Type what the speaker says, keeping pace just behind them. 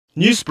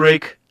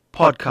Newsbreak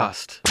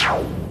podcast.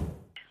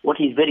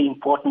 What is very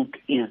important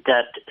is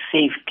that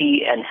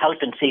safety and health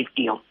and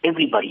safety of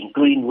everybody,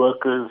 including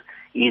workers,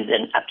 is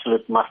an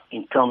absolute must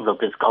in terms of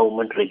this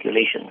government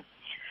regulation.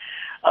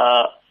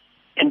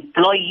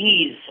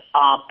 Employees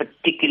are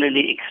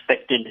particularly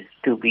expected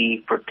to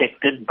be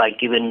protected by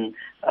given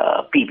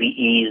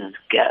PPEs,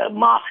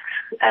 masks,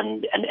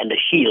 and the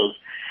shields,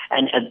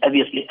 and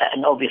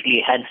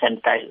obviously hand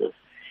sanitizers.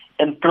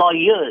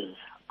 Employers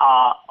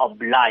are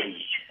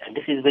obliged, and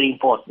this is very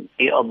important,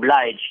 they are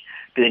obliged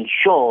to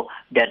ensure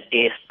that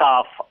their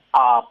staff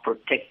are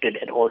protected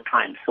at all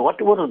times. So what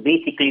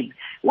basically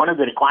one of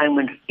the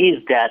requirements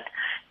is that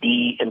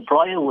the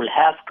employer will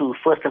have to,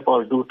 first of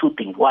all, do two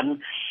things.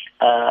 One,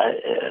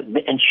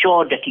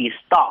 ensure that his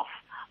staff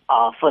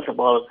are, first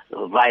of all,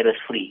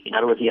 virus-free. In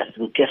other words, he has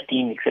to do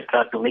testing,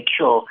 etc., to make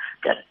sure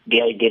that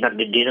they're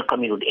not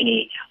coming with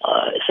any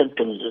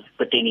symptoms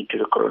pertaining to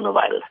the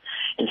coronavirus.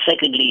 And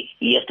secondly,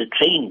 he has to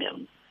train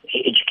them,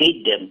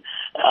 educate them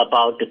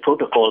about the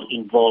protocol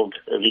involved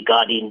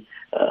regarding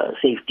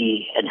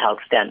safety and health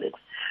standards.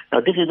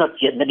 Now, this is not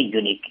nothing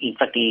unique. In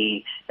fact,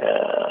 the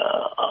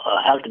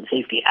Health and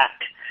Safety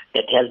Act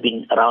that has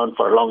been around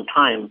for a long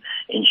time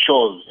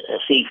ensures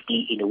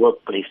safety in the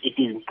workplace. It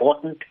is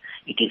important.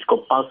 It is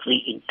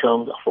compulsory in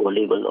terms of our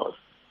labor laws.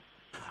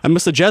 And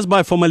Mr.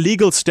 Jazbhay, from a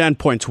legal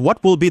standpoint,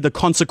 what will be the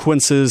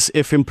consequences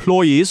if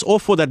employees, or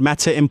for that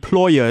matter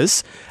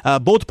employers,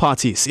 both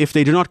parties, if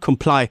they do not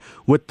comply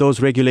with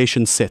those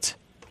regulations set?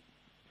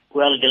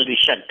 Well, they'll be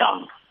shut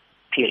down,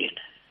 period.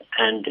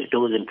 And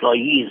those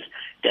employees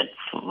that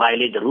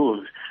violate the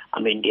rules,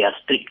 there are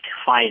strict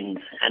fines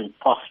and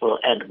possible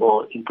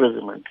and/or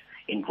imprisonment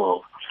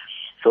involved.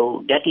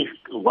 So that is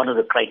one of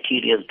the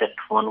criteria that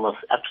one must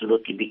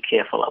absolutely be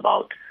careful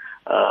about.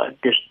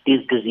 This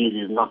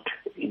disease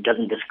it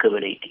doesn't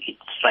discriminate. It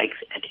strikes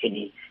at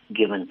any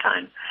given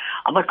time.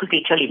 I must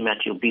quickly tell you,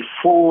 Matthew,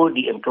 before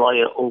the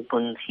employer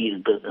opens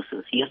his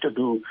businesses, he has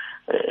to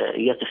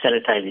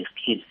sanitize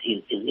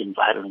his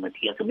environment.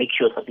 He has to make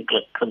sure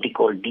something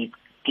called deep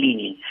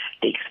cleaning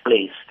takes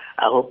place.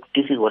 I hope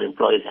this is what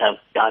employers have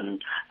done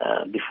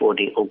before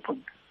they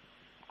open.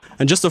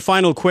 And just a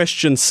final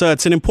question, sir.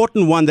 It's an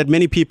important one that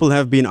many people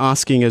have been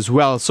asking as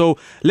well. So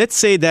let's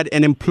say that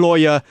an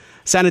employer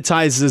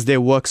sanitizes their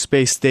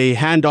workspace, they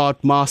hand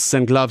out masks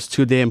and gloves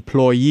to their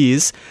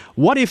employees.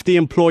 What if the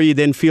employee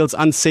then feels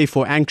unsafe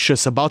or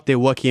anxious about their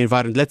working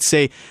environment? Let's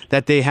say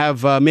that they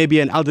have maybe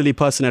an elderly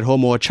person at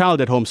home or a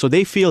child at home, so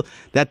they feel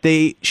that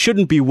they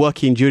shouldn't be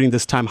working during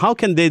this time. How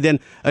can they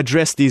then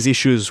address these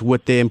issues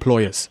with their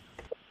employers?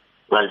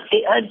 Well,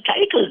 they are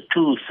entitled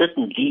to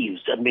certain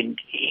leaves.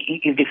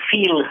 If they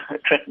feel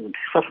threatened,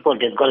 first of all,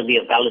 there's got to be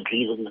a valid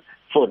reason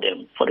for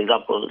them. For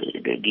example,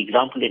 the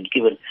example they've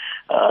given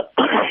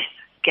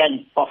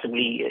can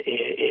possibly,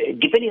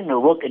 depending on the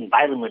work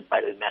environment,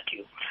 by the way,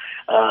 Matthew,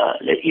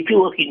 if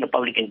you work in a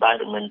public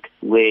environment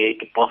where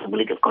the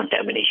possibility of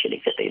contamination,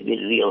 etc., is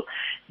very real,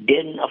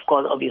 then, of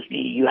course, obviously,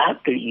 you have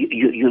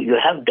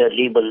the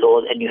labor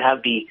laws and you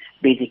have the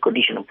Basic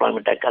Condition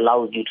Employment Act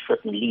allows you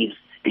certain leaves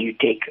that you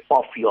take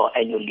off your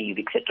annual leave,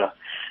 etc.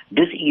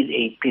 This is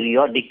a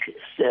periodic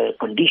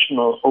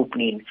conditional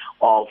opening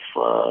of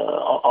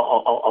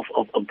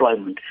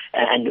employment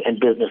and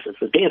businesses.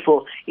 So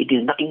therefore, it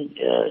is nothing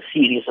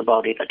serious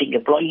about it. I think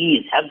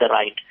employees have the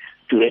right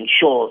to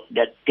ensure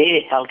that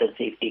their health and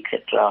safety,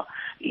 etc.,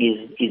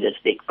 is at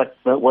stake. But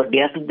what they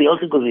have to be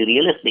also going to be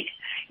realistic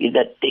is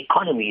that the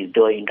economy is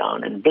going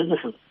down and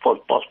businesses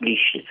possibly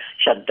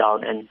shut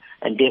down,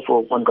 and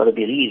therefore one got to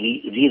be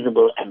really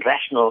reasonable and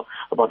rational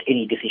about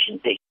any decision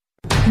taken.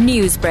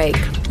 Newsbreak,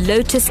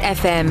 Lotus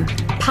FM,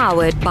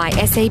 powered by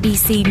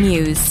SABC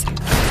News.